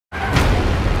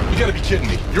gotta be kidding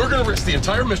me. You're gonna risk the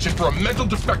entire mission for a mental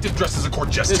defective dressed as a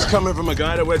court jester. This coming from a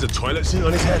guy that wears a toilet seat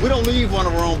on his head. We don't leave one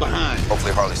of our own behind.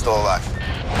 Hopefully Harley's still alive.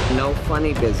 No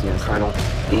funny business, Colonel.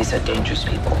 These are dangerous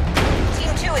people. Team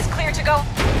 2 is clear to go.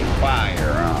 Fire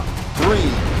on. 3,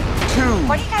 2.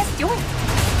 What are you guys doing?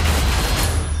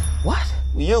 What?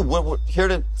 We're here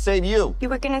to save you. You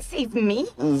were gonna save me?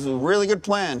 It was a really good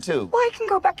plan, too. Well, I can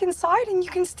go back inside and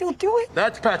you can still do it.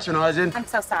 That's patronizing. I'm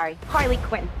so sorry. Harley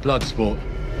Quinn. Blood sport.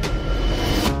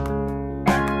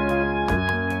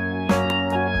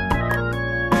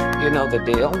 You know the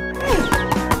deal.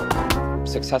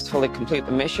 Successfully complete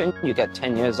the mission, you get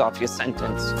 10 years off your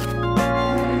sentence.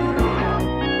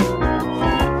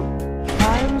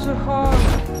 Times are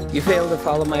hard. You fail to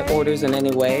follow my orders in any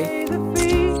way,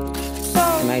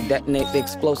 and I detonate the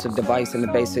explosive device in the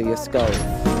base of your skull.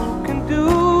 Can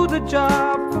do the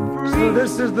job for free. So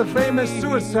this is the famous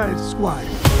Suicide Squad.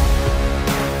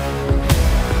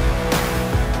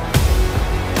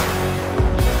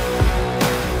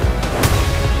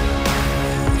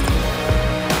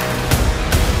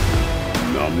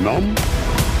 Nom.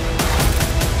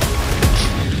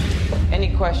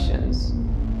 Any questions?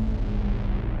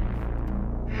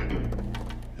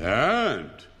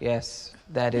 And Yes,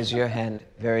 that is your hand.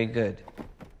 Very good.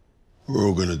 we're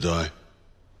all gonna die.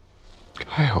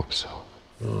 I hope so.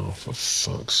 Oh, for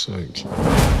fuck's sake.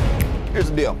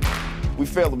 Here's the deal. We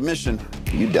fail the mission,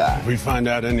 you die. If we find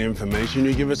out any information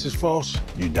you give us is false,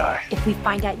 you die. If we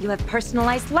find out you have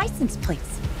personalized license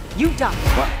plates, you die.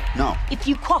 What? No. If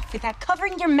you cough without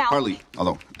covering your mouth. Harley,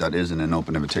 although that isn't an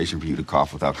open invitation for you to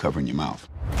cough without covering your mouth.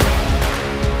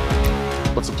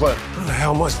 What's the plan? How the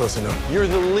hell am I supposed to know? You're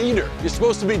the leader. You're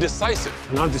supposed to be decisive.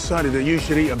 And I've decided that you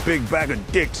should eat a big bag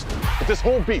of dicks. If this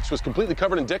whole beach was completely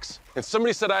covered in dicks, and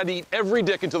somebody said I'd eat every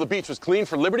dick until the beach was clean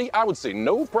for liberty, I would say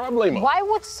no problemo. Why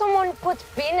would someone put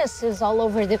penises all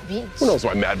over the beach? Who knows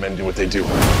why madmen do what they do?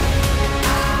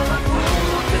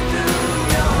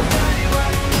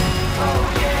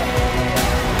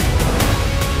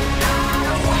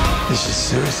 This is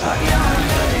suicide.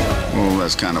 Well,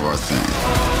 that's kind of our thing.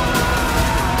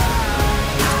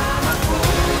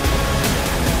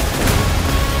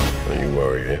 Don't you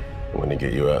worry, eh? I'm gonna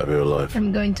get you out of here alive.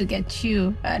 I'm going to get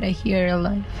you out of here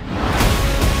alive.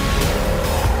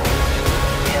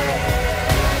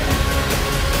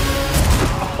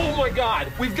 Oh my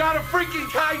God! We've got a freaking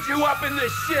kaiju up in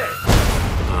this shit!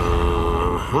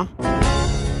 Uh-huh.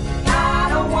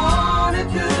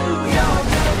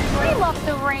 We love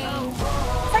the rain.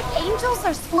 It's like angels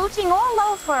are splooching all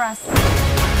over us.